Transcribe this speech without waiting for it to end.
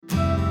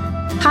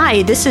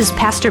Hi, this is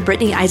Pastor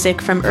Brittany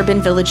Isaac from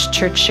Urban Village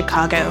Church,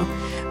 Chicago.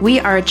 We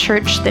are a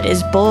church that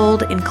is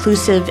bold,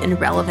 inclusive, and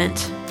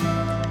relevant.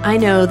 I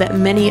know that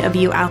many of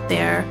you out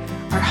there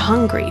are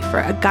hungry for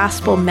a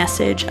gospel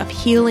message of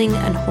healing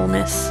and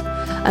wholeness,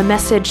 a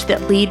message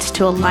that leads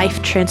to a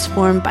life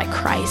transformed by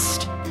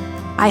Christ.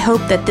 I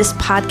hope that this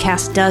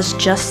podcast does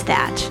just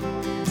that.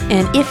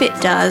 And if it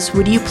does,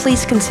 would you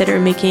please consider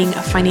making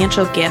a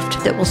financial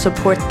gift that will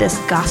support this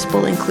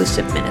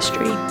gospel-inclusive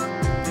ministry?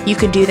 You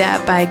could do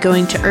that by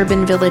going to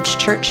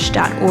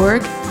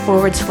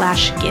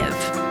urbanvillagechurch.org/give.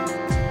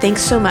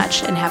 Thanks so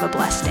much and have a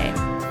blessed day.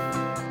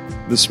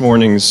 This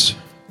morning's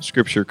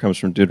scripture comes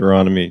from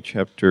Deuteronomy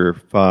chapter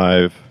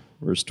 5,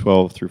 verse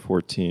 12 through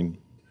 14.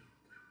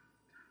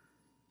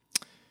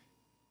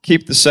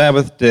 Keep the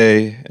Sabbath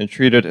day and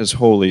treat it as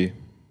holy,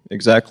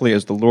 exactly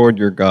as the Lord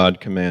your God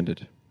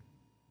commanded.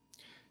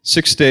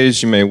 6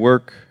 days you may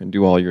work and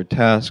do all your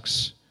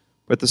tasks,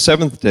 but the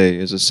seventh day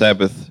is a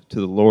Sabbath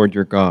to the Lord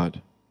your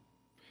God.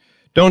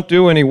 Don't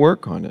do any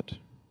work on it,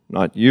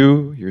 not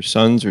you, your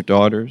sons or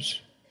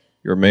daughters,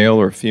 your male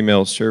or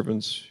female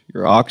servants,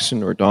 your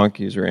oxen or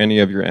donkeys or any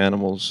of your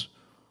animals,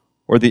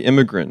 or the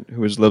immigrant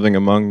who is living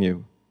among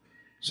you,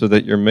 so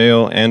that your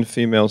male and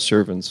female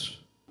servants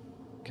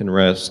can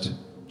rest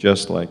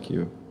just like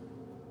you.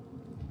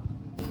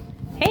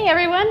 Hey,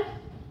 everyone.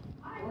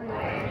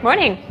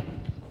 Morning.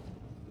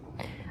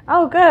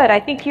 Oh, good.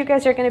 I think you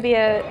guys are going to be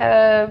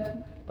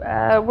a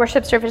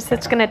worship service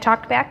that's going to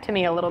talk back to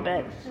me a little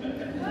bit.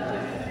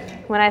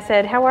 When I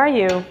said, how are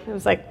you? It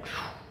was like...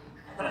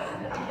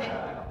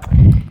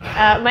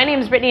 My name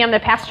is Brittany. I'm the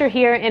pastor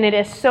here, and it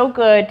is so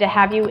good to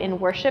have you in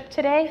worship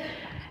today.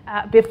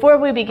 Before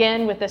we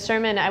begin with the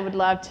sermon, I would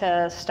love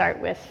to start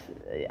with,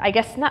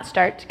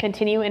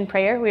 continue in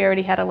prayer. We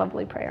already had a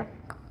lovely prayer.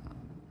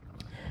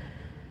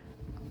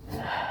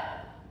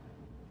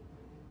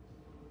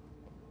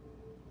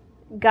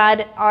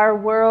 God, our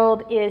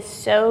world is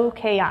so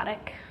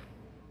chaotic.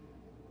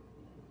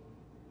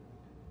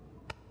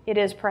 It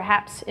is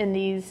perhaps in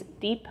these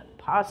deep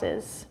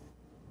pauses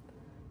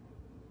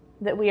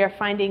that we are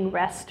finding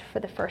rest for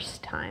the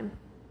first time.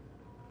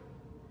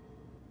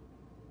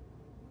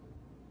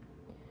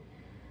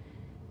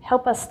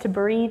 Help us to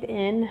breathe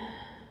in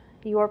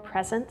your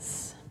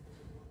presence.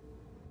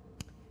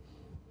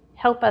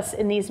 Help us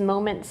in these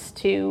moments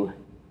to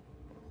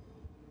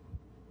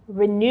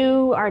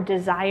renew our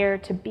desire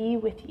to be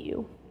with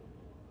you.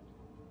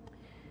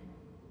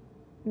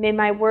 May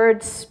my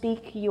words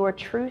speak your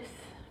truth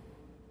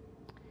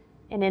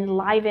and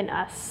enliven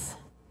us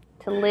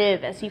to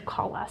live as you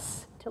call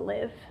us to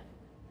live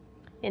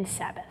in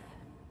Sabbath.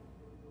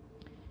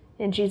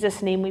 In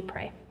Jesus' name we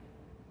pray.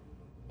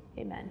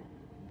 Amen.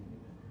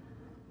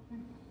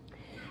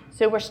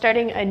 So we're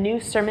starting a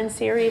new sermon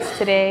series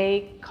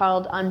today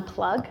called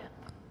Unplug,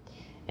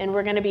 and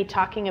we're going to be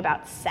talking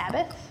about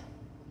Sabbath.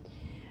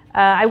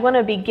 I want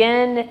to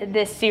begin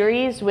this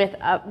series with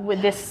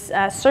this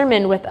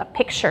sermon with a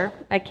picture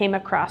I came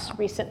across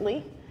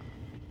recently.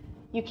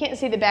 You can't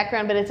see the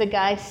background, but it's a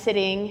guy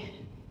sitting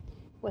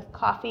with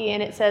coffee,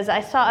 and it says,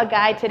 I saw a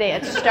guy today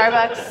at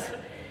Starbucks.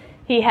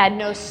 He had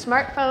no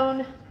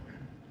smartphone,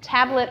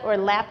 tablet, or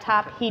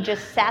laptop. He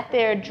just sat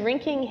there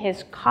drinking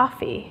his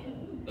coffee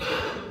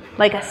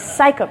like a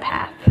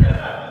psychopath.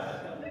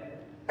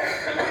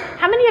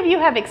 How many of you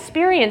have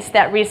experienced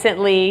that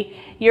recently?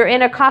 You're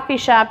in a coffee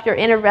shop, you're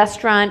in a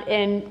restaurant,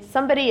 and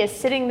somebody is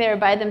sitting there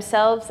by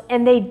themselves,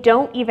 and they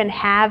don't even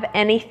have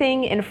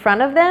anything in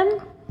front of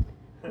them,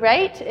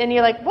 right? And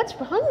you're like, what's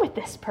wrong with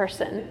this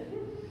person?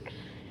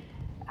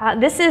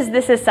 This is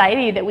the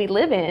society that we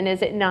live in,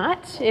 is it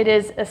not? It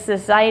is a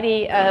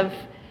society of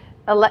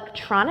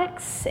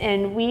electronics,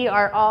 and we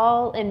are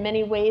all in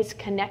many ways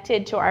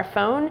connected to our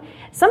phone.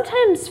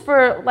 Sometimes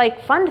for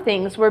like fun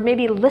things, we're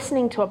maybe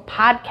listening to a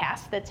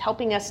podcast that's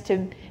helping us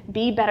to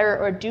be better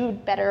or do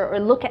better or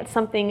look at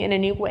something in a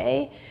new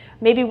way.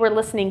 Maybe we're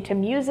listening to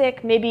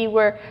music. Maybe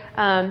we're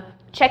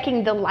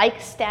checking the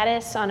like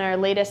status on our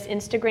latest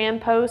Instagram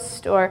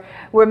post, or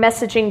we're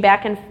messaging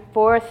back and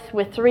forth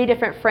with 3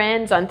 different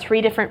friends on 3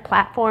 different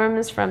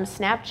platforms, from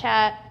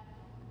Snapchat,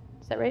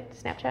 is that right?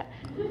 Snapchat?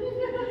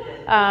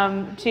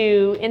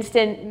 To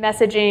instant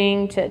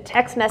messaging, to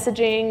text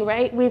messaging,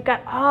 right? We've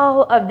got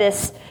all of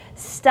this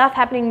stuff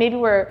happening. Maybe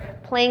we're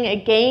playing a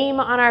game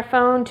on our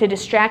phone to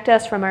distract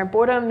us from our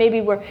boredom. Maybe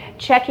we're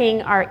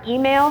checking our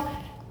email.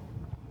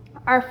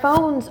 Our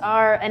phones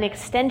are an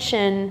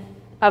extension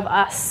of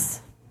us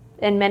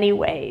in many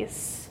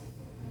ways.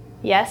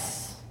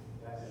 Yes?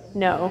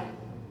 No?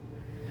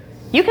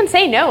 You can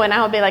say no, and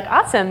I'll be like,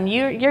 awesome,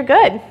 you're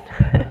good.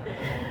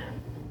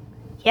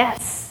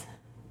 Yes.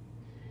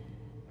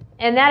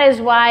 And that is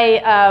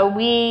why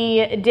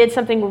we did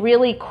something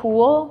really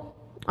cool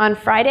on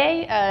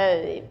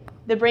Friday.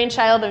 The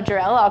brainchild of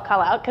Jarrell, I'll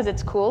call out because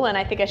it's cool, and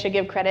I think I should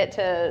give credit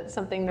to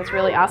something that's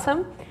really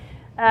awesome.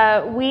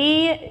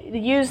 We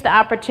used the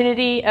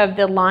opportunity of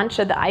the launch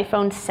of the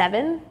iPhone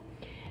 7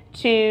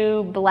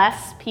 to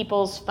bless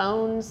people's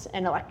phones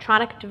and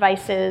electronic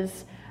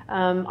devices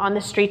on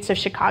the streets of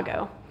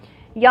Chicago.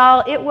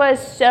 Y'all, it was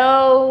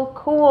so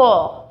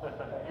cool.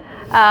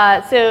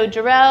 So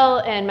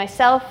Jarrell and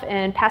myself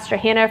and Pastor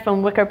Hannah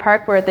from Wicker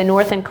Park were at the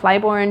North and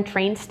Clybourne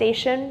train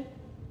station,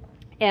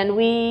 and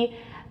we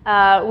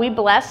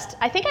blessed,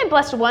 I think I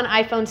blessed one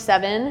iPhone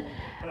 7.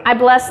 I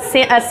blessed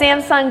a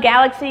Samsung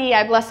Galaxy.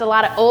 I blessed a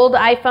lot of old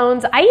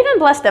iPhones. I even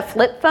blessed a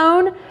flip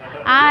phone.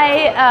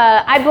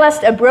 I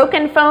blessed a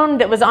broken phone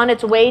that was on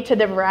its way to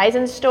the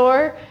Verizon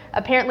store.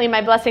 Apparently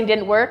my blessing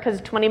didn't work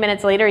because 20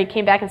 minutes later he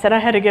came back and said I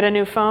had to get a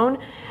new phone.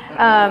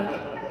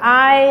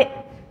 I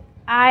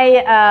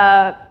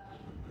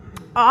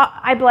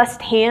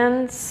blessed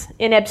hands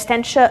in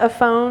absentia of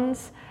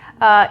phones.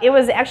 It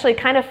was actually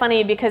kind of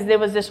funny because there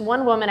was this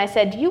one woman. I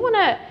said,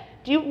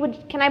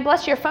 can I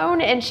bless your phone?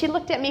 And she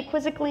looked at me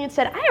quizzically and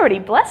said, I already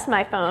blessed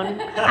my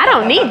phone. I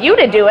don't need you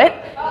to do it.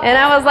 And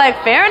I was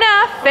like, fair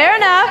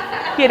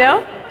enough, you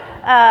know.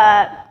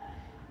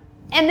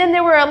 And then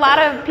there were a lot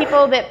of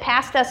people that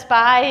passed us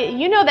by.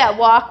 You know that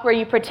walk where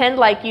you pretend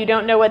like you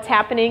don't know what's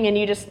happening and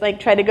you just like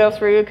try to go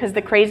through because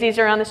the crazies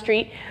are on the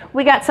street?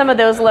 We got some of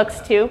those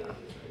looks too.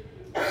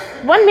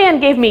 One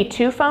man gave me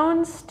 2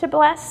 phones to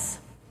bless.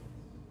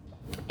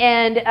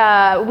 And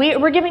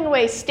we're giving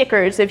away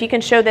stickers. If you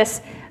can show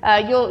this,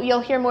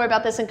 you'll hear more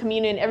about this in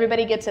communion.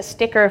 Everybody gets a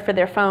sticker for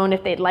their phone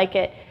if they'd like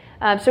it.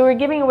 So we're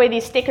giving away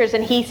these stickers,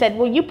 and he said,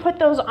 will you put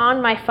those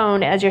on my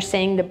phone as you're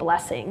saying the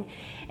blessing?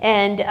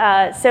 And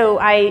so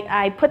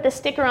I put the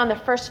sticker on the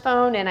first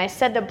phone, and I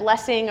said the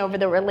blessing over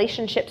the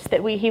relationships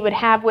that he would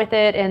have with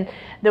it and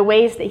the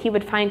ways that he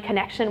would find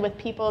connection with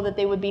people, that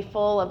they would be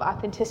full of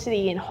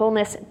authenticity and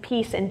wholeness and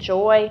peace and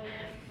joy.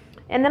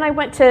 And then I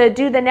went to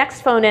do the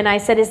next phone, and I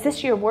said, is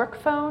this your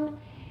work phone?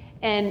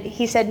 And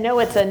he said, no,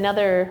 it's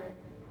another.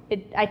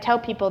 I tell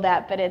people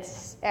that, but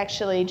it's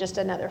actually just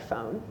another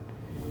phone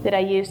that I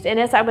used. And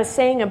as I was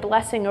saying a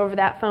blessing over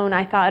that phone,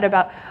 I thought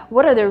about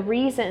what are the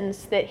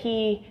reasons that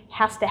he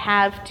has to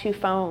have 2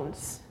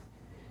 phones?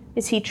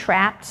 Is he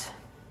trapped?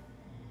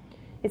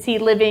 Is he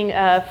living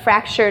a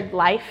fractured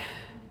life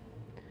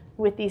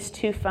with these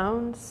 2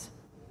 phones?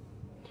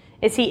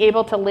 Is he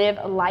able to live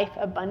a life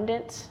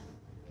abundant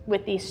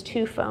with these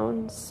 2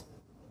 phones?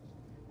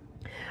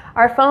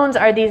 Our phones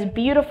are these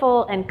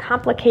beautiful and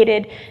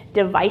complicated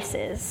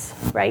devices,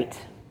 right?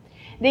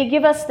 They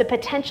give us the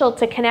potential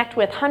to connect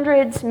with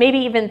hundreds, maybe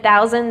even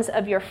thousands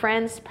of your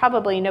friends.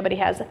 Probably nobody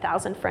has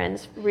 1,000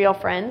 friends, real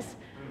friends.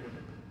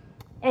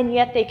 And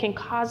yet they can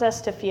cause us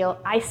to feel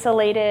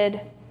isolated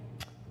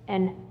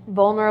and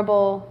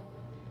vulnerable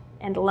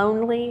and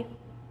lonely.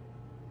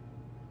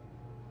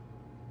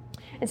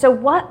 And so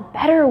what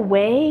better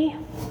way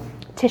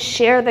to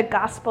share the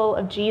gospel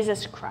of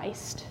Jesus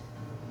Christ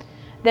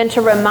than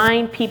to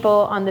remind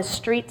people on the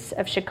streets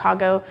of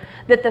Chicago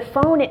that the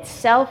phone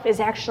itself is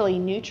actually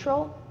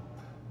neutral.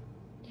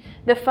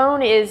 The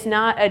phone is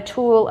not a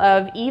tool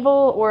of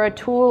evil or a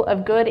tool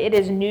of good. It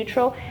is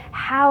neutral.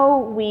 How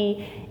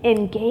we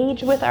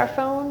engage with our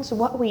phones,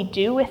 what we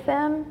do with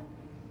them,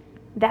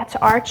 that's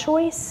our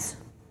choice.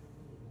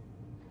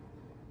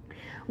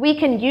 We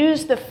can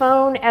use the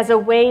phone as a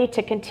way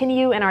to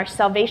continue in our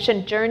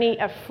salvation journey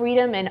of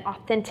freedom and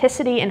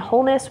authenticity and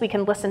wholeness. We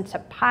can listen to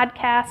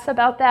podcasts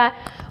about that.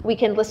 We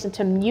can listen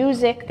to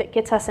music that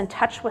gets us in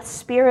touch with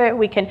spirit.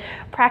 We can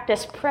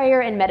practice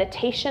prayer and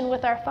meditation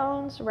with our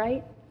phones,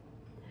 right?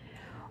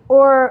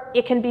 Or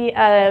it can be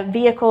a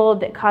vehicle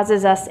that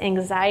causes us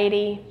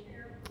anxiety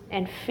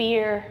and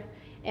fear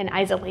and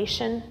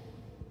isolation.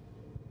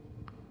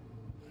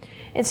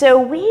 And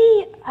so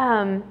we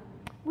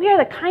are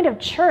the kind of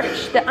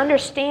church that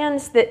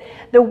understands that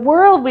the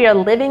world we are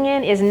living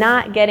in is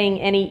not getting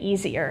any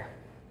easier,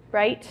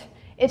 right?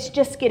 It's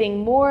just getting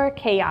more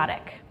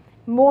chaotic.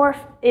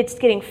 It's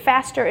getting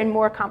faster and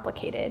more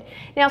complicated.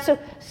 Now, so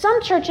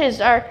some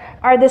churches are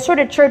the sort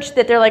of church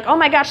that they're like, oh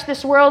my gosh,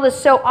 this world is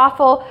so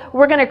awful.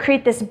 We're going to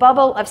create this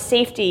bubble of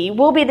safety.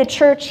 We'll be the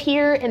church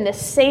here in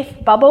this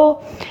safe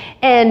bubble.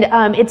 And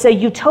it's a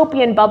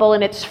utopian bubble,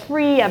 and it's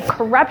free of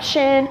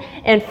corruption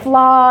and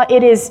flaw.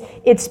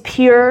 It's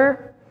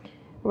pure,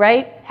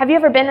 right? Have you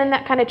ever been in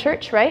that kind of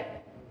church, right?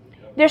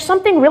 There's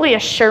something really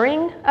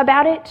assuring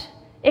about it.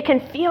 It can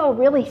feel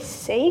really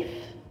safe.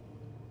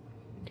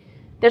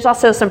 There's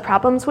also some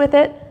problems with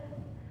it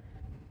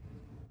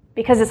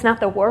because it's not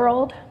the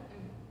world.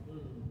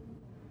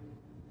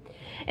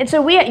 And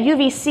so we at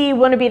UVC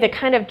want to be the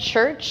kind of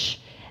church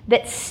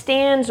that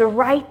stands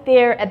right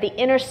there at the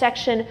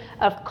intersection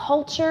of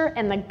culture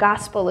and the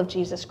gospel of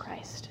Jesus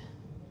Christ.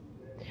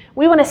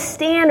 We want to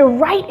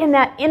stand right in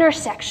that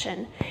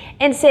intersection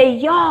and say,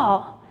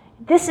 y'all,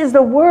 this is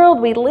the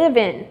world we live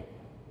in.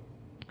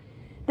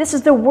 This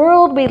is the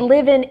world we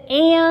live in,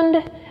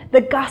 and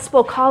the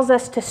gospel calls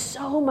us to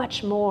so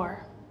much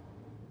more.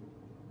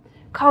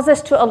 Calls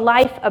us to a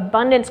life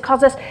abundance,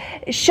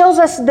 shows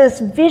us this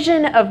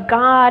vision of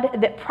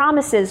God that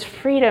promises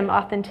freedom,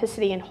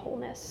 authenticity, and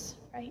wholeness,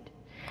 right?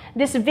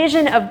 This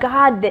vision of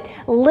God that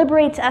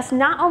liberates us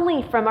not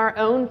only from our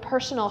own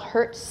personal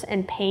hurts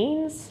and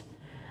pains,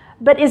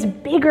 but is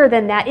bigger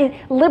than that. It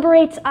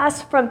liberates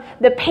us from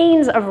the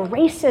pains of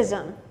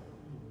racism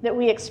that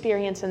we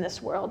experience in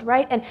this world,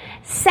 right? And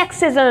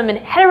sexism and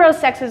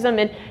heterosexism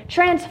and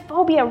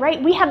transphobia,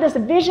 right? We have this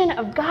vision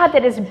of God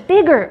that is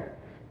bigger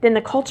than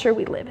the culture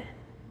we live in.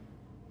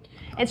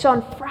 And so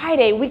on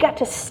Friday, we got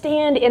to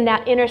stand in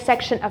that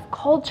intersection of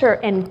culture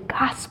and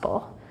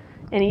gospel.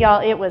 And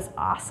y'all, it was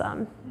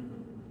awesome.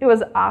 It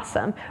was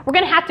awesome. We're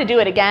going to have to do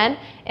it again,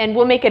 and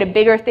we'll make it a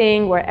bigger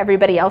thing where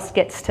everybody else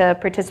gets to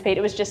participate.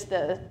 It was just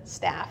the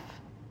staff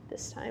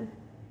this time.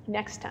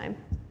 Next time.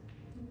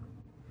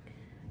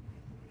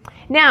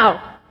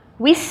 Now,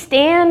 we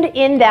stand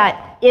in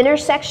that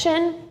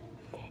intersection,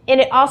 and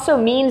it also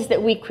means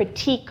that we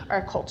critique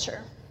our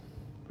culture,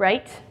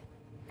 right?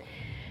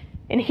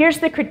 And here's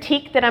the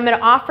critique that I'm going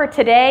to offer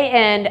today,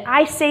 and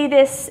I say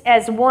this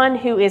as one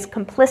who is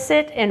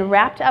complicit and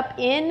wrapped up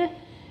in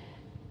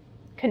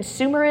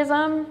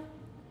consumerism,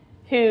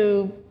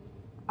 who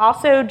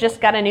also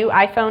just got a new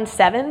iPhone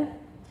 7.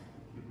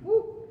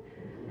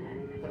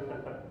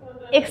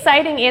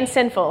 Exciting and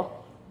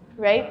sinful,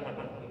 right?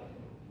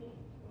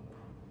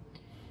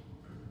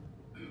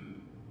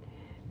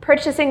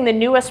 Purchasing the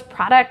newest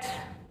product,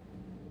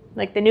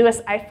 like the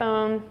newest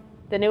iPhone,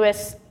 the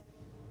newest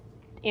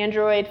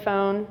Android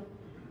phone,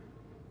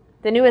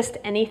 the newest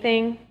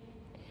anything,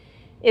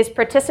 is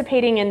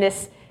participating in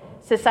this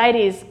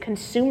society's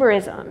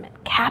consumerism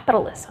and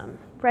capitalism,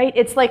 right?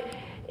 It's like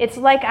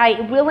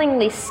I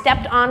willingly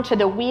stepped onto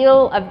the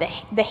wheel of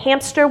the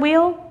hamster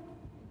wheel,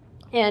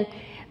 and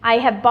I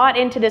have bought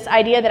into this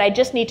idea that I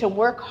just need to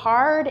work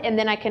hard, and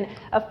then I can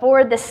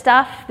afford the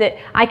stuff that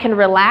I can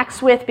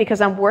relax with because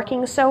I'm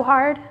working so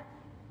hard,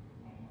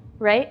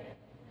 right?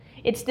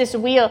 It's this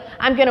wheel.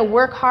 I'm going to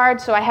work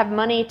hard so I have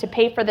money to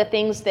pay for the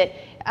things that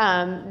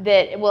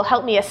will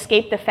help me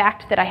escape the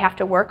fact that I have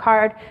to work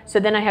hard. So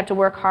then I have to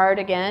work hard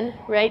again,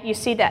 right? You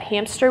see that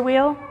hamster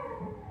wheel?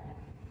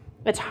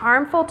 It's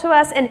harmful to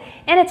us, and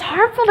it's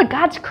harmful to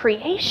God's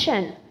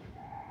creation,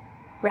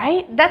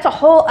 right? That's a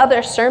whole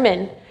other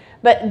sermon.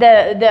 But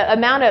the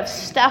amount of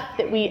stuff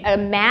that we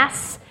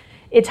amass,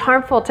 it's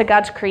harmful to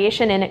God's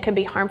creation, and it can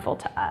be harmful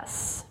to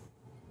us.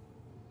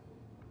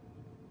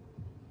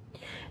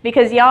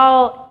 Because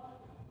y'all,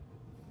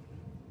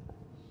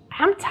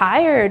 I'm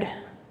tired.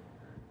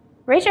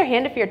 Raise your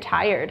hand if you're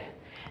tired.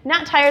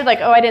 Not tired like,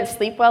 oh, I didn't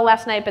sleep well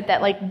last night, but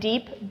that like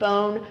deep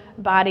bone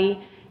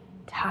body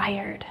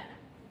tired.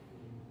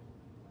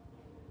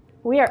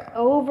 We are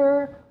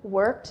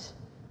overworked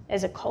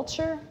as a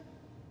culture,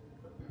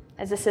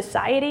 as a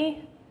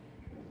society.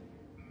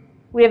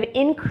 We have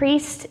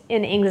increased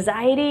in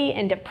anxiety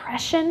and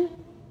depression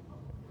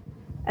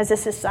as a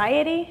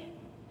society.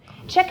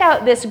 Check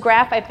out this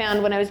graph I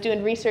found when I was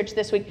doing research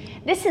this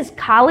week. This is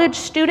college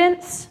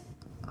students.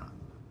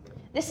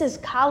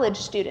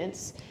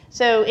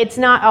 So it's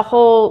not a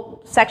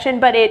whole section,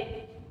 but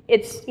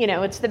it's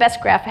the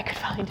best graph I could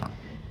find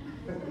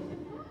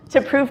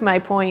to prove my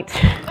point.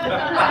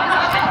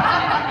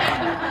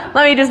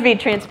 Let me just be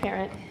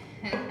transparent.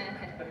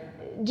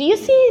 Do you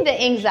see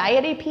the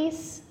anxiety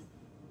piece?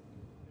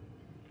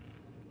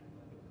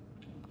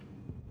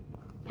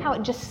 How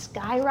it just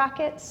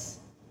skyrockets?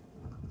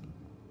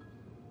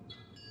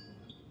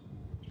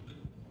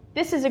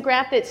 This is a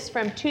graph that's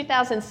from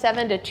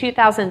 2007 to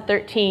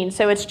 2013,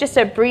 so it's just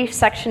a brief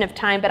section of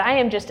time, but I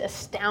am just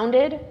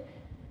astounded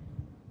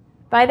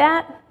by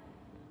that.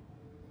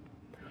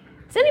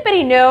 Does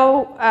anybody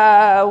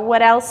know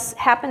what else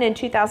happened in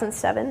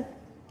 2007?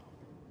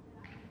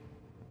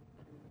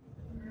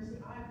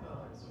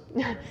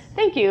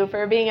 Thank you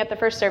for being at the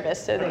first service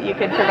so that you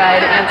could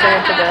provide an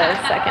answer to the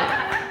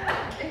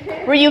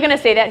second. Were you going to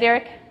say that,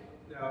 Derek?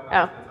 No, I was going to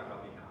talk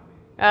about the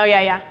economy. Oh,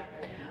 yeah.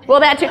 Well,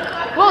 that too.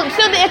 Well,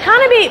 so the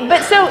economy,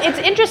 but so it's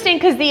interesting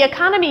because the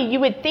economy you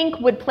would think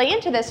would play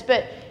into this,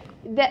 but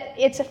that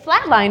it's a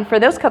flat line for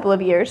those couple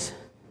of years,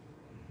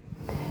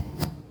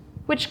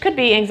 which could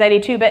be anxiety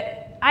too, but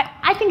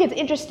I think it's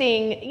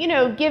interesting,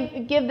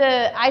 give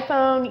the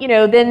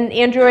iPhone, then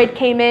Android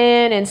came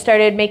in and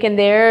started making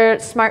their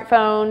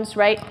smartphones,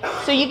 right?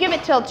 So you give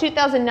it till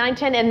 2009,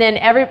 10, and then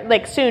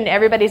soon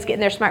everybody's getting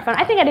their smartphone.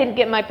 I think I didn't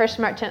get my first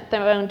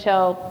smartphone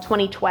till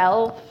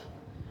 2012,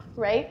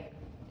 right?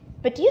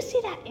 But do you see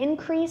that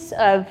increase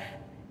of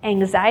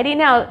anxiety?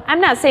 Now,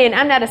 I'm not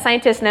a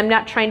scientist, and I'm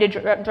not trying to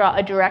draw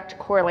a direct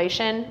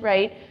correlation,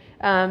 right?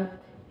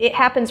 It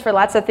happens for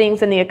lots of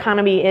things, and the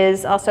economy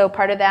is also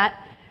part of that.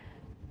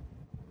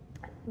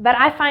 But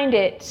I find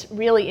it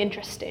really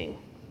interesting,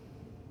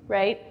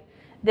 right?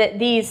 That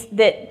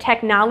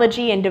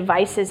technology and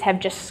devices have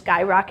just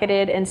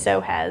skyrocketed, and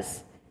so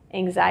has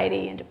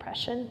anxiety and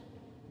depression.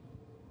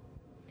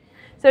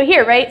 So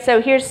here, right?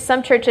 So here's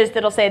some churches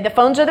that'll say the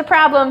phones are the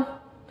problem.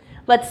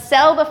 Let's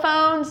sell the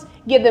phones,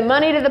 give the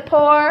money to the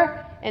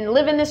poor, and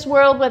live in this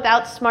world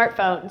without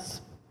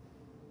smartphones.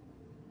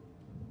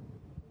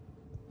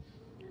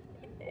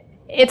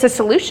 It's a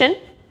solution.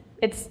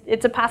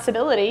 It's a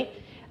possibility.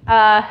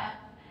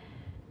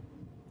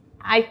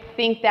 I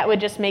think that would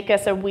just make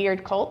us a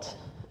weird cult,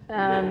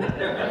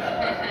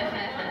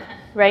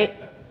 right?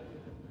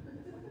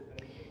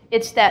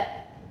 It's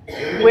that,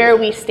 where are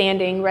we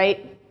standing,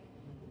 right?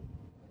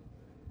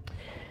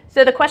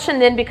 So the question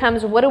then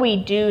becomes, what do we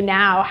do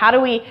now? How do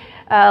we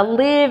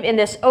live in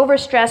this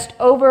overstressed,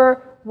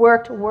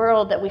 overworked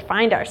world that we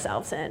find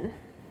ourselves in?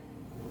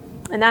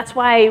 And that's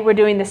why we're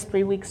doing this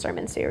 3-week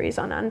sermon series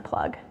on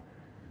Unplug.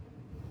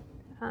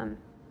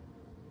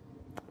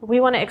 We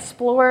want to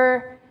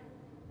explore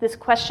this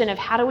question of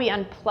how do we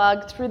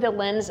unplug through the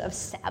lens of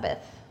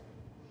Sabbath.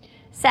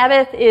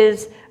 Sabbath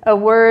is a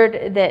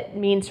word that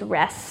means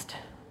rest,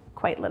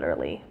 quite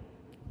literally.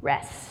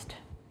 Rest.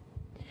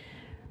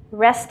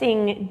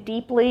 Resting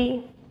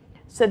deeply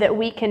so that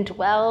we can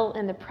dwell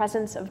in the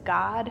presence of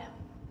God.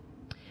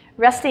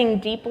 Resting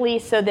deeply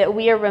so that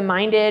we are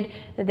reminded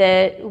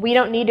that we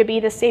don't need to be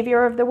the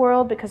Savior of the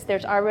world because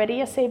there's already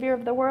a Savior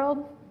of the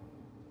world.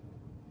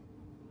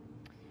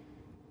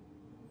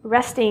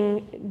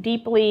 Resting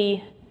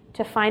deeply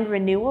to find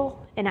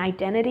renewal and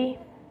identity.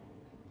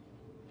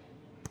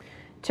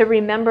 To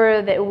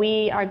remember that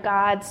we are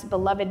God's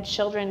beloved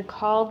children,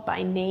 called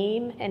by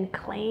name and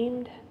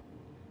claimed.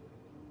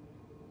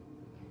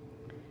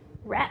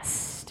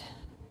 Rest.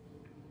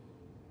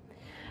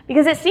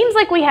 Because it seems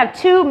like we have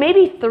 2,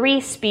 maybe 3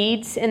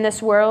 speeds in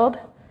this world.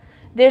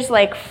 There's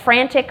like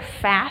frantic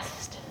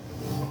fast,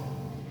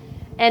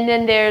 and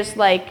then there's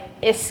like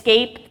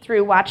escape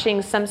through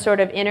watching some sort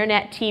of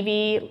internet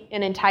TV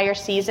an entire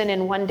season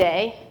in one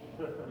day.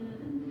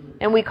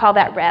 And we call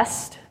that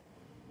rest.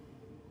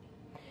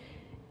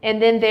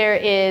 And then there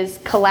is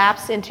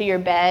collapse into your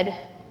bed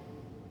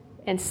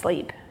and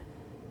sleep.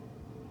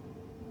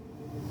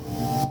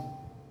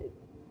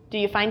 Do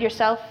you find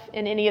yourself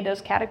in any of those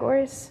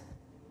categories?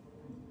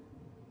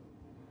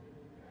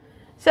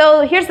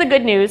 So here's the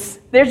good news.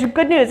 There's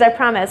good news, I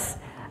promise.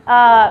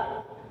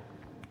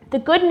 The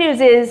good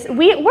news is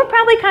we're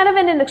probably kind of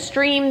in an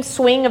extreme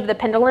swing of the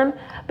pendulum,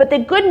 but the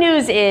good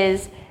news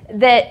is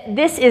that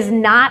this is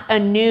not a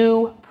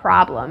new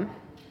problem.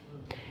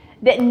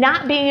 That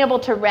not being able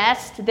to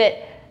rest,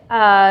 that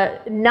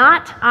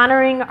not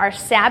honoring our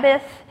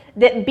Sabbath,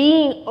 that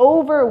being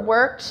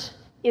overworked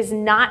is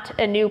not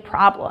a new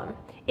problem.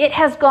 It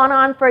has gone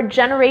on for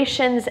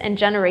generations and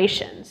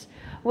generations.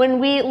 When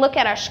we look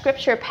at our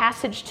scripture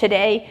passage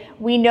today,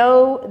 we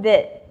know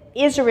that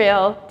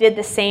Israel did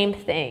the same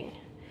thing.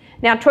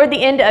 Now, toward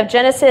the end of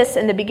Genesis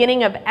and the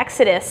beginning of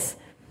Exodus,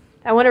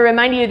 I want to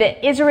remind you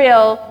that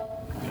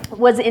Israel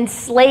was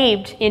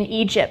enslaved in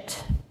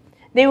Egypt.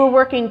 They were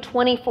working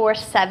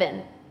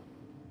 24/7.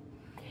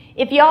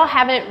 If y'all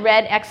haven't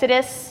read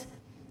Exodus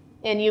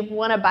and you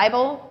want a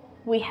Bible,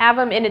 we have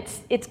them, and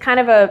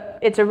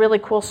it's a really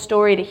cool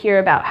story to hear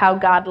about how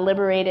God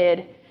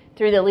liberated,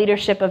 through the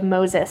leadership of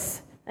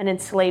Moses, an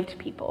enslaved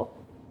people.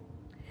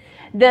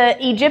 The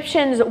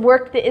Egyptians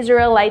worked the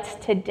Israelites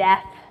to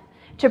death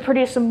to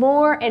produce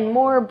more and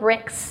more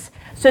bricks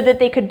so that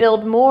they could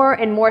build more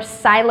and more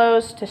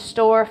silos to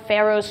store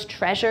Pharaoh's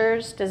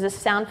treasures. Does this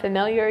sound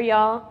familiar,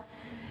 y'all?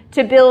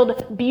 To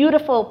build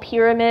beautiful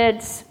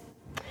pyramids.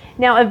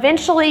 Now,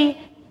 eventually,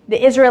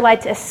 the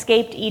Israelites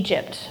escaped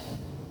Egypt.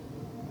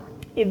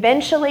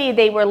 Eventually,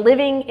 they were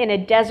living in a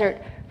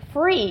desert,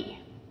 free,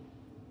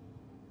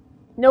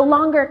 no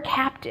longer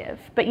captive.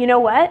 But you know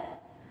what?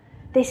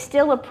 They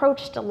still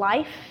approached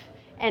life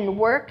and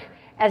work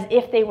as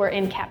if they were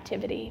in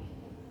captivity.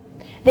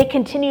 They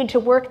continued to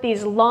work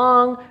these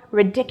long,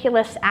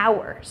 ridiculous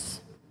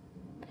hours.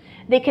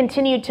 They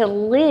continued to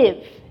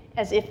live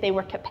as if they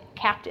were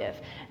captive,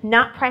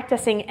 not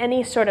practicing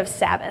any sort of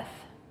Sabbath.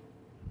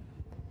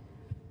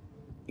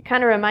 It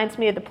kind of reminds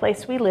me of the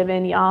place we live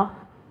in, y'all.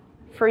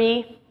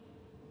 Free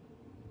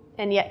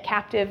and yet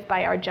captive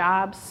by our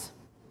jobs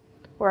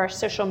or our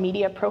social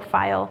media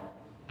profile,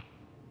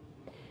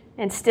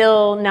 and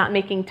still not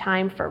making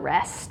time for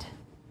rest.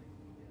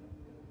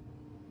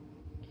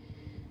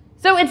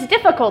 So it's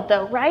difficult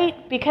though,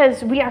 right?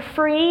 Because we are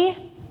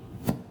free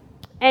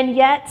and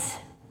yet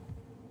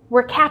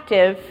we're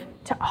captive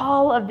to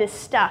all of this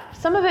stuff.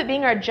 Some of it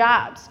being our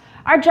jobs.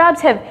 Our jobs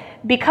have,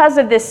 because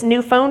of this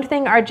new phone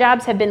thing, our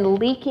jobs have been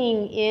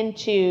leaking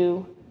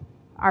into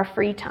our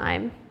free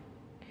time.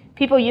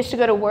 People used to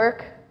go to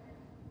work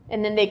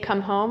and then they'd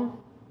come home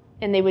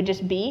and they would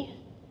just be.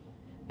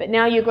 But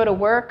now you go to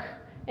work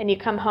and you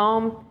come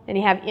home and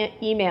you have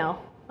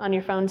email on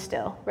your phone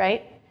still,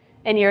 right?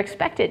 And you're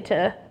expected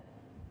to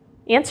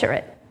answer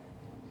it.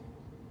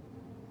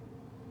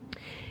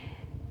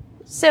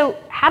 So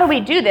how do we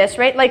do this,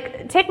 right?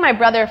 Like, take my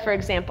brother, for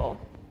example.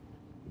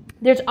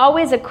 There's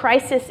always a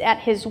crisis at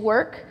his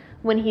work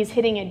when he's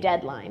hitting a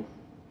deadline.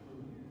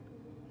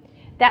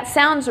 That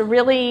sounds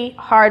really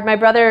hard, my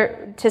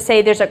brother, to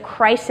say there's a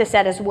crisis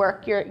at his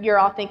work. You're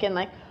all thinking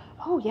like,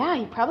 oh yeah,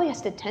 he probably has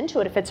to attend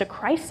to it if it's a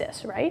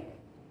crisis, right?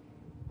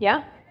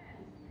 Yeah?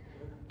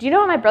 Do you know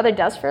what my brother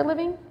does for a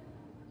living?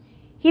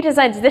 He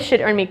designs, this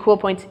should earn me cool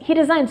points, he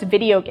designs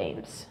video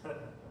games.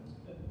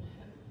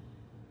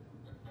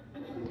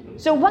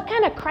 So what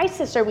kind of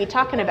crisis are we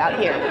talking about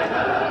here?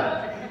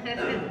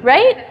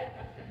 Right?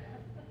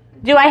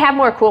 Do I have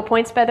more cool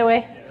points, by the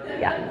way?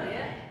 Yeah.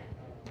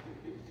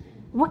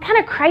 What kind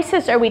of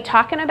crisis are we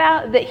talking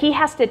about that he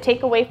has to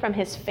take away from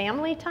his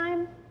family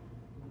time?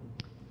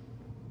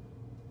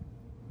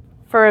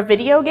 for a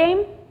video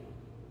game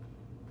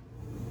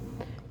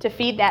to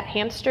feed that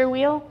hamster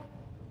wheel,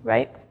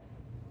 right?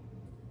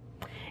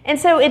 And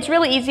so it's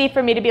really easy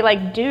for me to be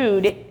like,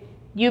 dude,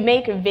 you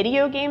make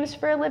video games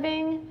for a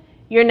living?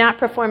 You're not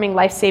performing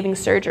life-saving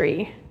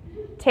surgery.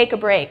 Take a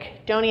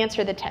break. Don't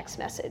answer the text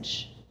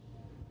message.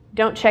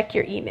 Don't check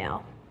your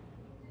email.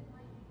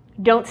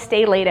 Don't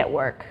stay late at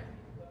work.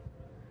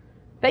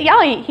 But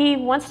yeah, he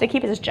wants to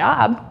keep his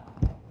job,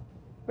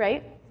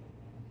 right?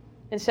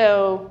 And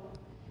so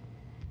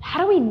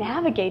how do we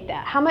navigate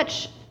that? How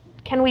much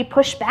can we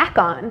push back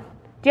on?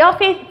 Do y'all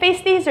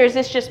face these, or is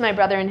this just my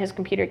brother and his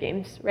computer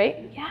games,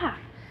 right? Yeah.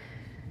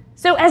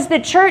 So as the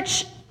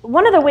church,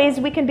 one of the ways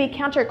we can be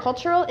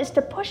countercultural is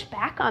to push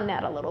back on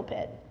that a little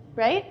bit,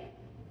 right?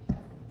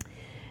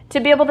 To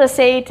be able to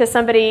say to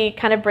somebody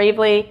kind of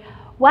bravely,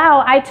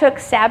 wow, I took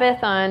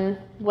Sabbath on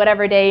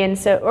whatever day, and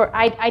so, or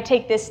I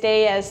take this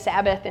day as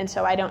Sabbath, and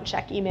so I don't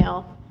check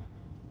email.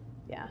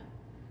 Yeah.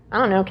 I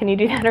don't know, can you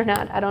do that or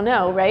not? I don't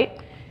know,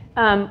 right?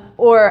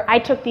 Or I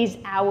took these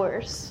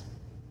hours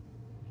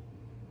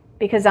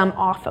because I'm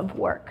off of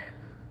work.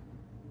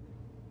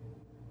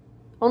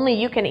 Only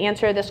you can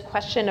answer this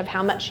question of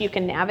how much you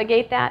can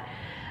navigate that.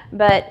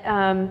 But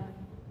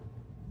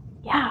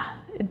yeah,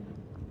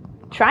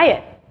 try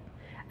it.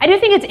 I do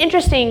think it's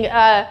interesting.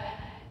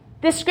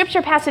 This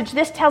scripture passage,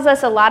 this tells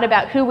us a lot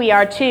about who we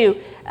are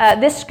too.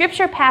 This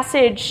scripture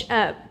passage,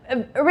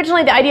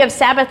 originally the idea of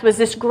Sabbath was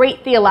this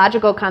great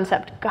theological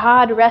concept.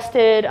 God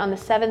rested on the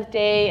seventh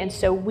day, and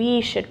so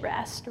we should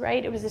rest,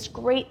 right? It was this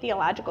great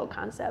theological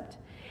concept.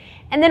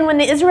 And then when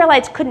the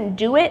Israelites couldn't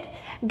do it,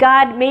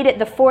 God made it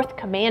the fourth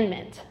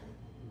commandment.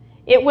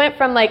 It went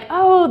from like,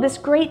 oh, this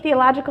great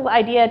theological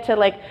idea to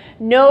like,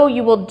 no,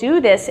 you will do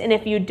this, and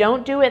if you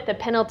don't do it, the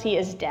penalty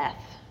is death.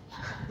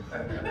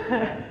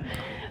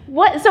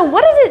 So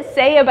what does it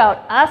say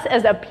about us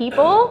as a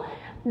people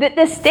that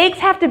the stakes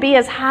have to be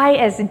as high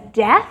as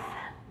death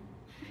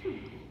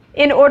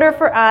in order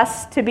for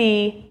us to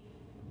be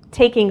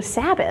taking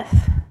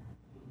Sabbath?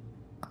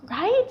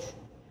 Right?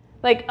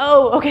 Like,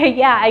 oh, okay,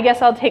 yeah, I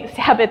guess I'll take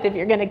Sabbath if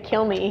you're going to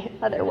kill me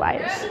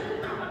otherwise.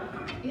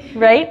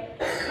 Right?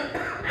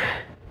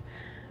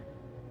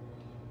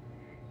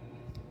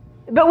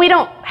 But we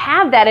don't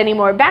have that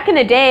anymore. Back in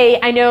the day,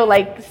 I know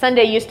like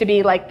Sunday used to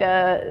be like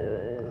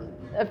the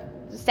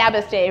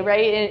Sabbath day,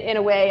 right, in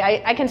a way.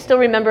 I can still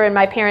remember in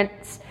my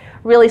parents'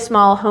 really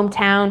small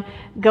hometown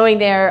going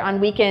there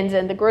on weekends,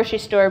 and the grocery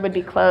store would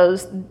be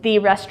closed. The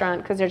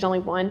restaurant, because there's only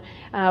one,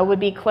 would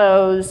be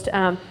closed.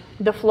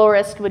 The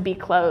florist would be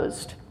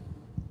closed.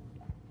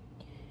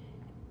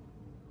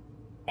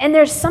 And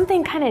there's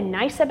something kind of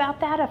nice about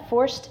that, a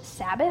forced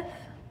Sabbath.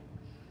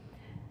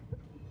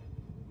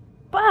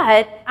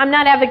 But I'm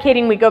not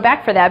advocating we go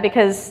back for that,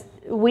 because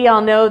we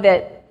all know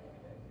that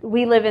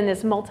we live in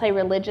this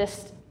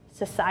multi-religious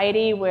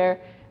society where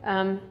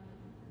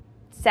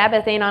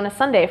Sabbath ain't on a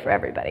Sunday for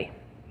everybody,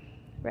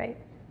 right?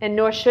 And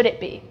nor should it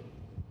be.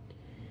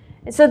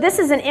 And so this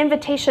is an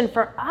invitation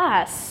for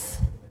us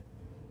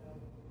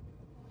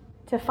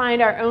to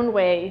find our own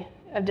way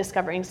of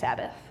discovering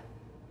Sabbath.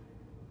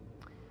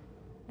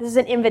 This is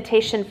an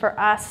invitation for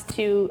us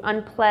to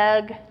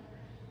unplug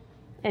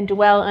and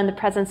dwell in the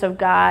presence of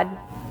God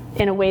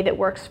in a way that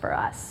works for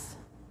us.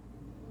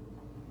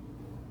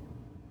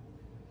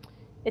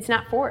 It's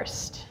not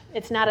forced.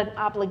 It's not an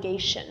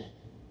obligation.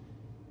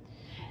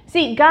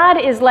 See,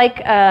 God is like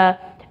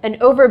an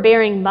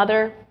overbearing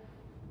mother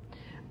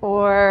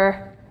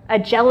or a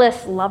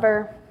jealous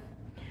lover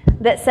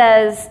that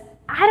says,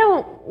 I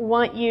don't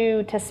want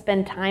you to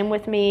spend time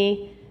with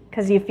me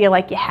because you feel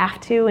like you have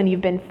to and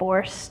you've been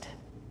forced.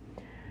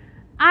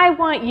 I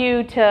want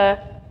you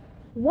to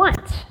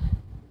want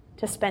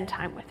to spend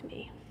time with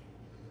me,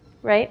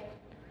 right?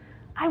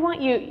 I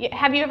want you,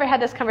 have you ever had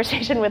this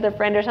conversation with a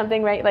friend or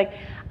something, right? Like,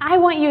 I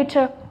want you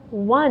to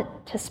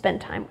want to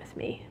spend time with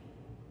me.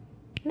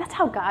 And that's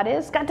how God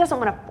is. God doesn't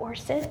want to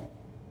force it.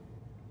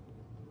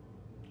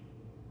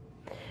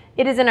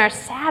 It is in our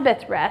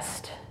Sabbath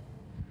rest,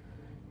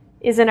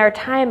 is in our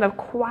time of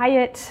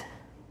quiet,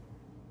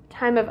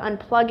 time of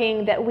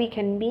unplugging, that we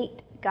can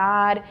meet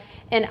God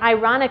and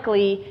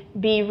ironically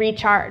be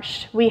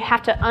recharged. We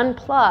have to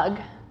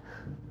unplug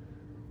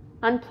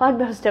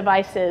those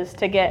devices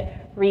to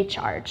get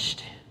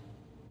recharged.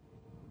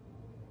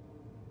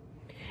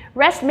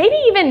 Rest, maybe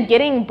even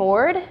getting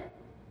bored.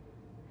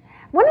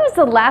 When was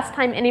the last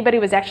time anybody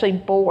was actually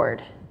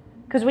bored?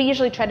 Because we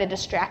usually try to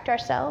distract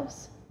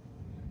ourselves.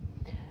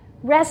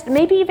 Rest,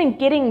 maybe even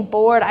getting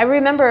bored. I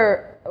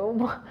remember,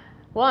 well,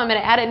 I'm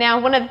going to add it now.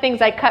 One of the things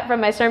I cut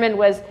from my sermon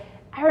was,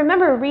 I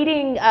remember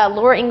reading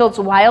Laura Ingalls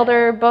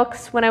Wilder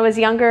books when I was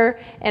younger,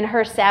 and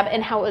her Sabbath,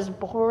 and how it was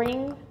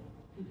boring,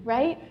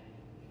 right?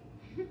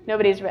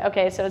 Nobody's,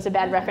 okay, so it's a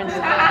bad reference.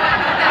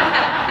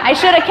 I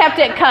should have kept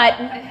it cut.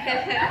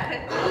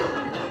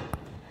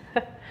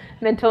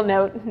 Mental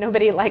note,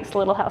 nobody likes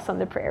Little House on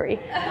the Prairie.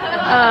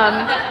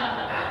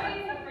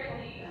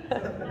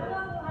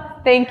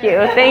 Thank you.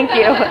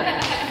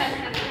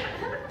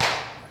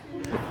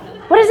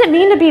 What does it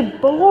mean to be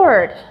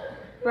bored?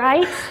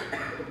 right?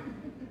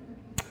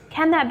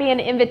 Can that be an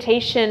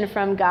invitation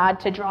from God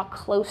to draw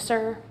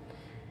closer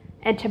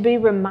and to be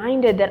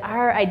reminded that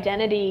our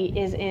identity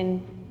is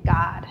in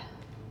God,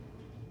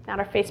 not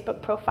our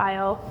Facebook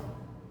profile,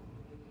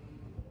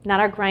 not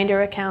our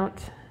Grindr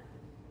account.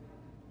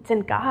 It's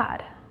in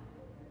God.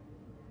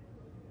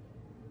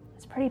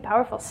 It's pretty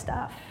powerful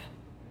stuff.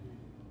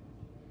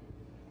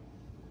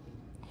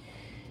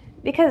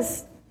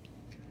 Because,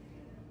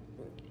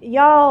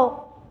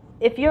 y'all,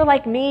 if you're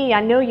like me,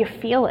 I know you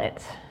feel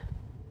it.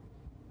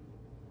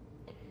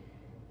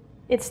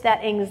 It's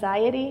that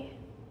anxiety.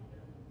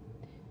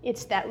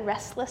 It's that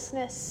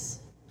restlessness.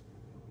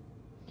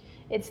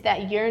 It's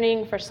that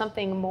yearning for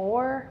something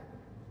more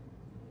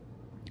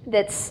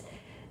that's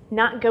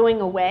not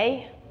going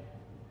away.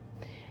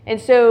 And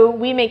so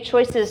we make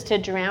choices to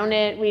drown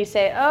it. We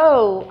say,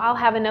 oh, I'll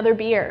have another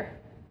beer.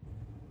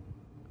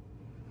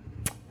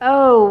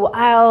 Oh,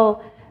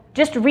 I'll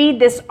just read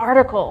this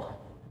article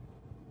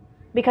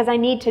because I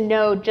need to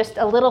know just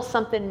a little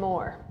something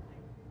more.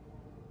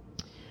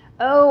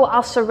 Oh,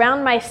 I'll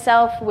surround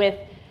myself with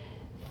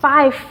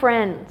 5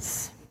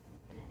 friends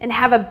and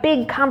have a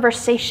big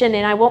conversation,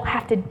 and I won't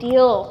have to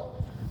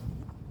deal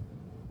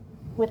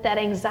with that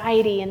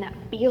anxiety and that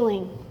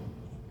feeling.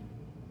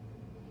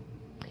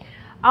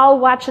 I'll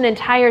watch an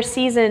entire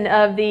season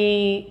of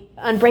the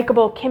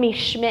Unbreakable Kimmy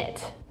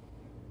Schmidt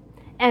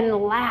and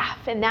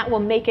laugh, and that will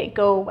make it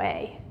go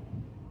away.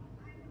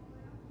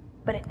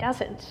 But it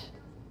doesn't,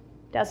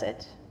 does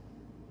it?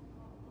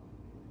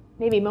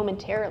 Maybe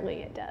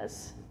momentarily it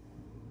does.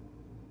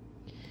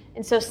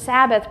 And so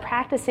Sabbath,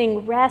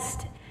 practicing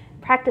rest,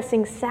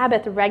 practicing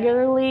Sabbath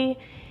regularly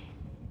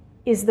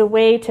is the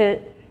way to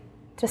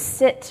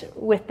sit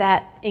with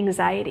that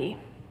anxiety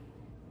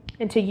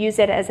and to use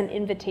it as an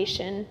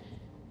invitation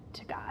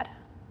to God.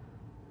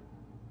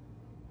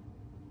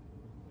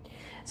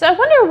 So I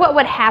wonder what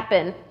would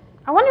happen.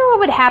 I wonder what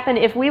would happen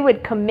if we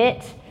would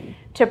commit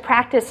to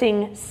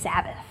practicing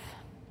Sabbath.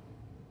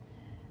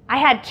 I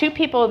had 2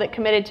 people that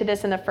committed to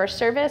this in the first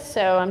service,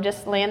 so I'm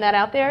just laying that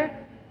out there.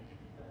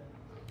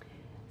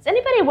 Does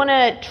anybody want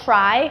to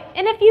try?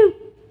 And if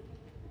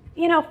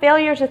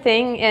failure's a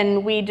thing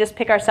and we just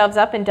pick ourselves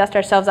up and dust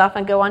ourselves off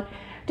and go on,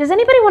 does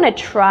anybody want to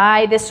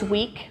try this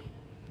week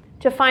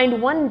to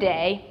find one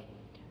day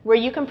where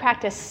you can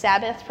practice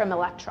Sabbath from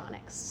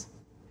electronics?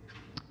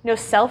 No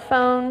cell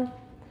phone,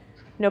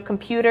 no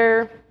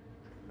computer,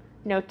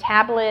 no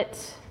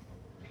tablet.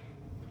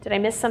 Did I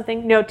miss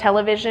something? No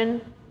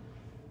television.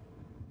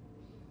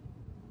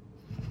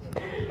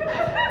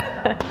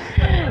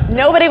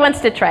 Nobody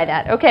wants to try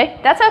that. Okay,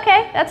 that's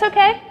okay. That's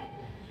okay.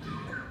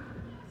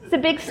 It's a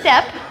big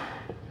step.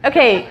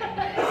 Okay,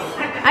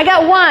 I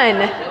got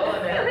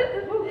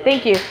 1.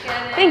 Thank you.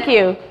 Thank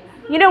you.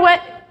 You know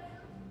what?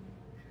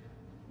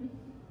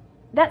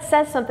 That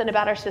says something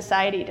about our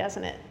society,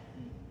 doesn't it?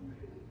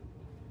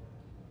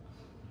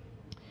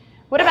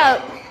 What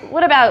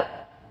about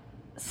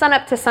sun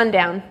up to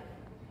sundown?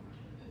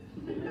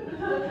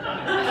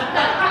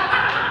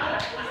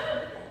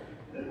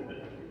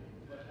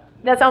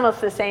 That's almost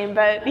the same,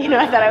 but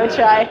I thought I would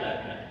try.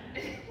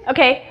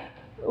 Okay,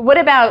 what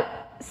about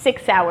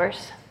 6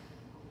 hours?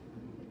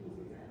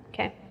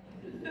 Okay.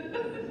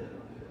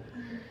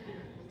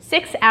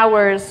 6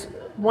 hours,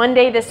 one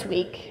day this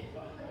week.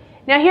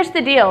 Now here's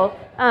the deal.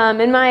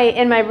 In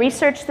my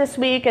research this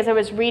week, as I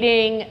was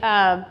reading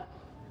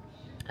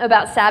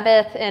about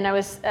Sabbath, and I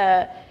was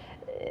the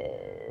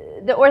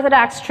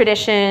Orthodox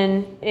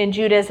tradition in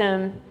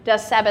Judaism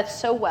does Sabbath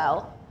so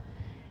well,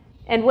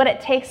 and what it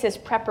takes is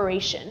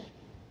preparation,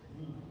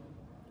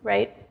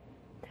 right?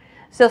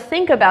 So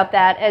think about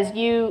that as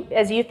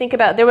you think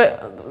about.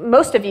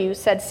 Most of you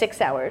said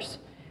 6 hours.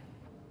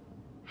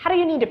 How do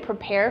you need to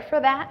prepare for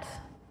that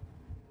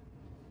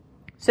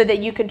so that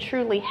you can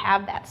truly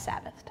have that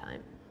Sabbath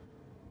time?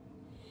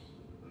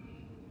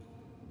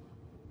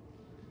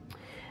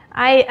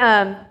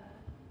 I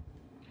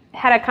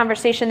had a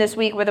conversation this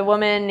week with a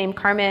woman named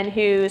Carmen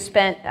who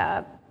spent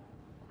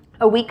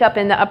a week up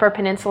in the Upper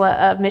Peninsula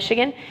of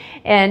Michigan,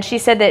 and she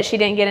said that she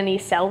didn't get any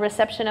cell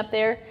reception up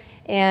there,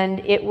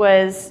 and I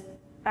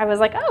was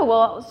like, oh,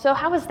 well, so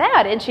how was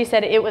that? And she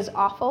said it was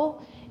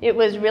awful. It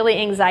was really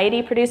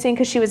anxiety producing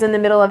because she was in the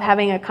middle of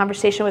having a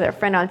conversation with her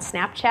friend on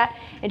Snapchat,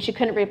 and she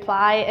couldn't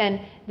reply, and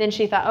then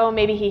she thought, oh,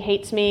 maybe he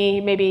hates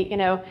me, maybe,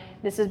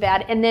 this is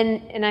bad.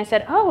 And I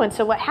said, oh, and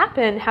so what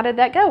happened? How did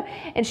that go?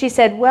 And she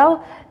said,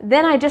 well,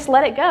 then I just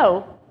let it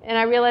go. And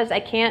I realized I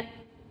can't,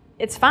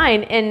 it's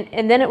fine.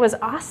 And then it was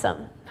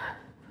awesome.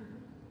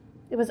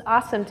 It was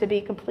awesome to be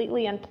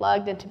completely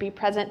unplugged and to be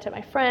present to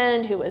my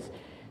friend who was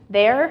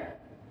there.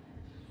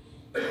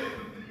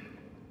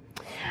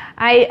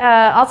 I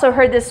also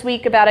heard this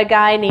week about a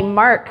guy named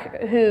Mark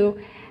who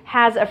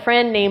has a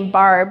friend named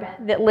Barb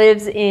that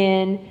lives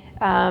in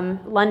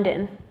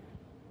London.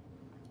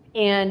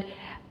 And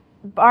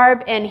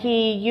Barb and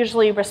he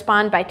usually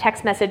respond by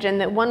text message, and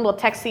that one will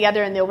text the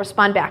other and they'll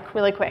respond back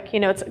really quick.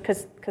 It's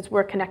because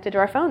we're connected to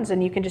our phones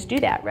and you can just do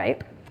that,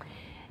 right?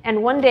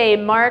 And one day,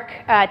 Mark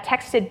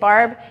texted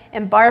Barb,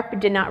 and Barb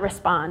did not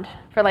respond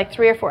for like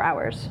 3 or 4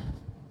 hours.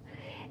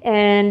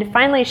 And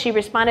finally, she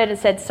responded and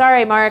said,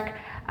 "Sorry, Mark,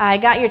 I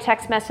got your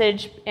text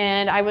message,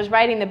 and I was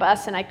riding the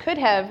bus, and I could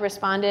have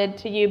responded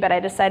to you, but I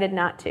decided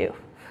not to."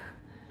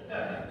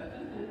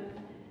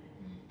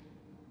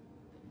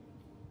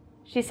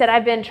 She said,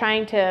 "I've been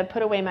trying to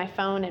put away my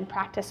phone and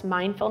practice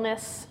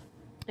mindfulness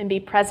and be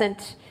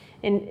present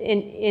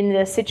in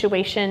the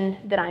situation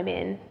that I'm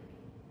in.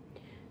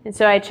 And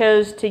so I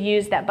chose to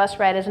use that bus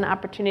ride as an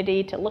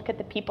opportunity to look at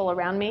the people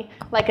around me,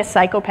 like a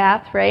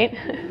psychopath, right?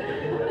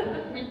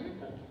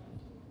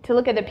 To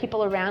look at the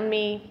people around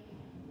me,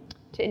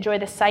 to enjoy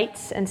the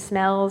sights and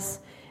smells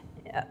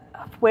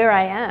of where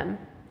I am."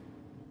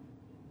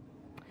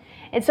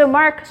 And so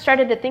Mark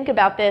started to think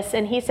about this,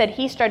 and he said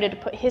he started to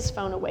put his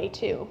phone away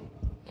too.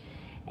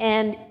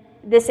 And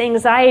this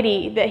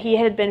anxiety that he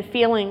had been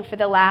feeling for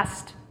the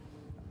last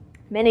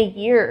many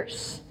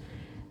years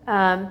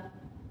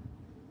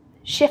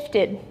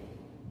shifted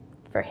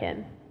for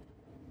him.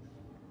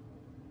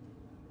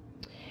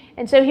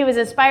 And so he was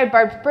inspired.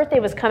 Barb's birthday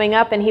was coming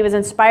up, and he was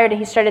inspired, and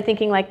he started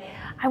thinking, like,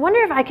 I wonder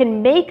if I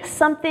can make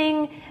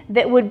something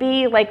that would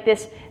be like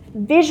this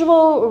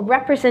visual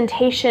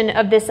representation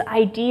of this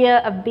idea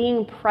of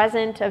being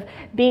present, of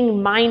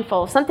being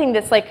mindful, something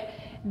that's like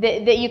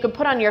that you could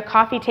put on your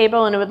coffee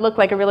table, and it would look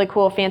like a really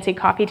cool, fancy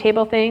coffee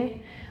table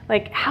thing.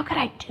 Like, how could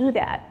I do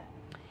that?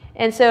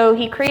 And so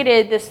he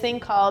created this thing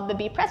called the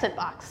Be Present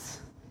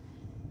box.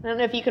 I don't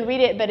know if you can read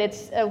it, but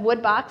it's a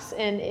wood box,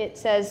 and it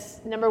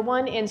says, number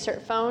 1,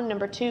 insert phone.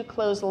 Number 2,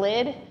 close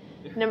lid.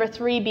 Number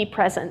 3, be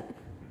present.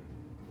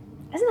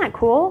 Isn't that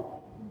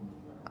cool?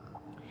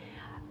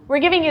 We're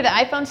giving you the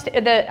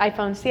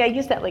iPhone. See, I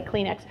use that like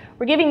Kleenex.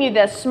 We're giving you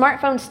the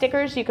smartphone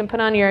stickers you can put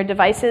on your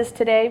devices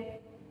today.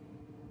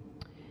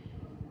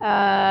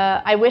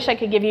 I wish I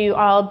could give you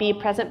all Be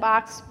Present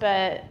box,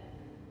 but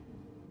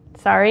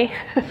sorry.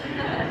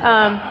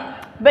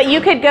 But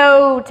you could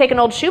go take an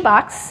old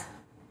shoebox,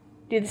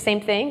 do the same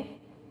thing.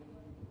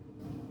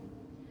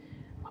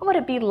 What would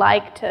it be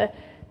like to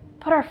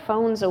put our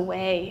phones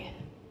away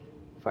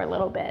for a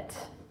little bit?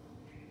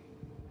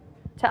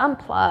 To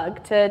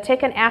unplug, to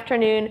take an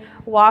afternoon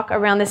walk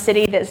around the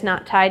city that's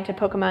not tied to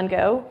Pokemon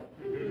Go?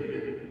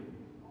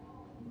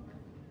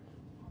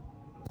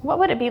 What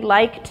would it be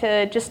like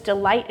to just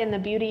delight in the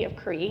beauty of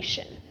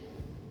creation?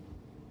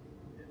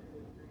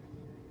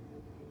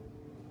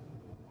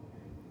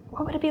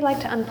 What would it be like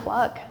to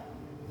unplug?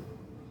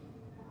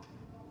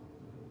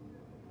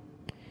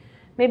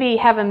 Maybe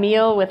have a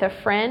meal with a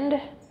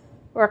friend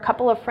or a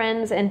couple of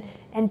friends and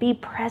be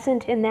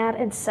present in that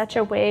in such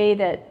a way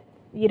that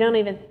you don't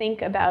even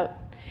think about.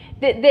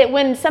 That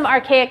when some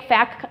archaic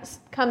fact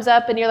comes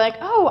up and you're like,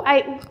 oh,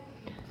 I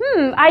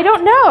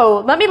don't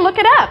know. Let me look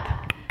it up.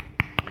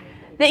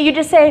 That you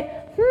just say,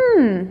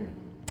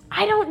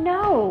 I don't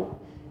know.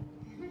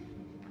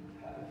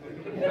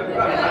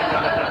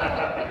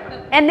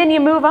 And then you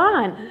move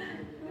on.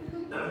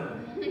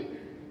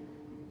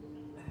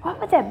 What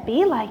would that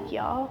be like,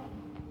 y'all?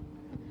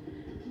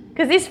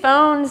 Because these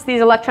phones,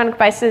 these electronic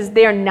devices,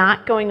 they are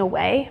not going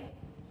away.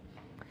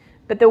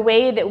 But the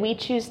way that we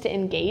choose to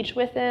engage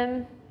with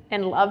them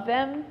and love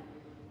them,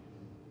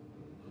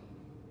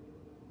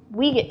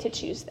 we get to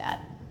choose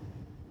that.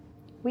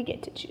 We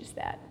get to choose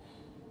that.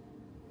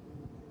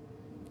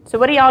 So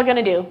what are y'all going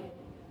to do?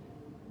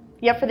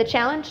 You up for the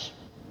challenge?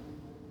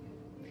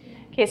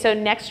 Okay, so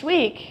next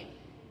week,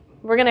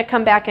 we're going to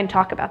come back and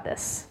talk about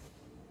this.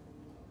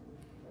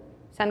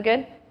 Sound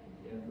good?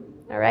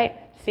 All right.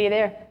 See you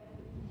there.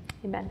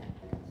 Amen.